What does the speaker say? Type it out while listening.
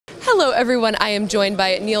Hello everyone, I am joined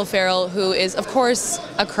by Niall Farrell, who is of course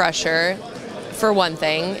a crusher, for one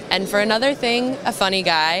thing, and for another thing, a funny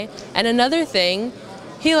guy, and another thing,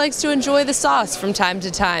 he likes to enjoy the sauce from time to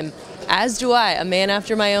time. As do I, a man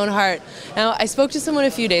after my own heart. Now, I spoke to someone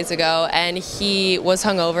a few days ago, and he was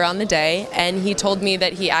hungover on the day, and he told me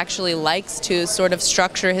that he actually likes to sort of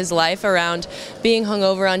structure his life around being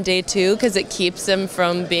hungover on day two, because it keeps him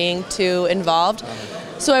from being too involved.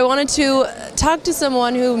 So I wanted to talk to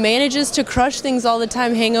someone who manages to crush things all the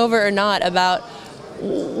time, hangover or not, about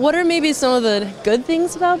what are maybe some of the good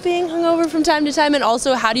things about being hungover from time to time, and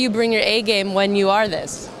also how do you bring your A game when you are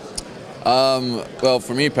this? Well,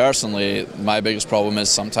 for me personally, my biggest problem is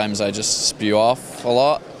sometimes I just spew off a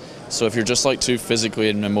lot. So if you're just like too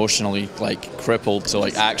physically and emotionally like crippled to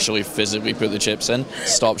like actually physically put the chips in,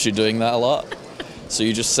 stops you doing that a lot. So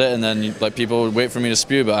you just sit and then like people would wait for me to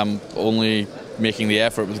spew, but I'm only making the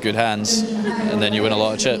effort with good hands, and then you win a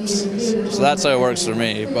lot of chips. So that's how it works for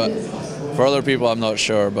me. But for other people, I'm not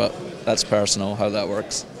sure, but that's personal how that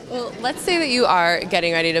works. Well, let's say that you are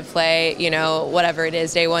getting ready to play, you know, whatever it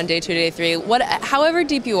is, day one, day two, day three, however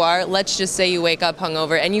deep you are, let's just say you wake up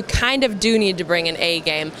hungover and you kind of do need to bring an A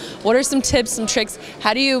game. What are some tips, some tricks?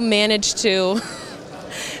 How do you manage to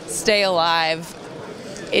stay alive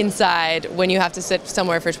inside when you have to sit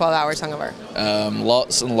somewhere for 12 hours hungover?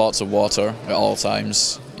 Lots and lots of water at all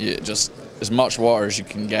times. Just as much water as you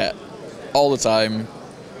can get all the time.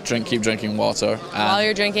 Keep drinking water. While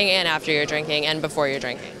you're drinking and after you're drinking and before you're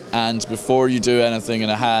drinking. And before you do anything in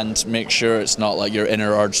a hand, make sure it's not like your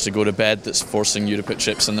inner urge to go to bed that's forcing you to put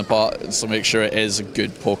chips in the pot. So make sure it is a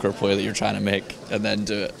good poker play that you're trying to make, and then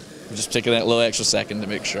do it. Just take a little extra second to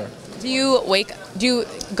make sure. Do you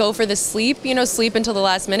go for the sleep, sleep until the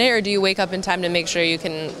last minute, or do you wake up in time to make sure you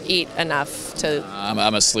can eat enough to...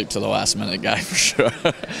 I'm a sleep to the last minute guy for sure.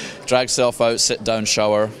 Drag yourself out, sit down,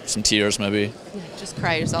 shower, some tears maybe. Just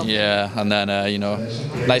cry yourself. Yeah, and then,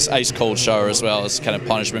 nice ice cold shower as well as kind of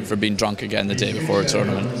punishment for being drunk again the day before a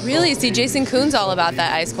tournament. Really? See, Jason Kuhn's all about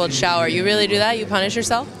that ice cold shower. You really do that? You punish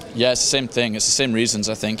yourself? Yeah, it's the same thing. It's the same reasons,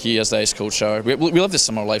 I think. He has the ice cold shower. We live this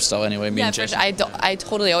summer lifestyle anyway, me and Jason. I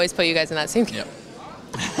totally always put you guys in that same camp. Yep.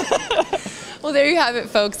 Well, there you have it,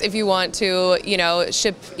 folks. If you want to,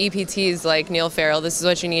 ship EPTs like Niall Farrell, this is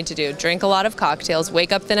what you need to do. Drink a lot of cocktails,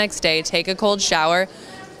 wake up the next day, take a cold shower,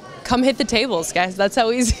 come hit the tables, guys. That's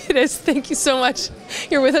how easy it is. Thank you so much.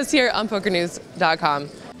 You're with us here on PokerNews.com.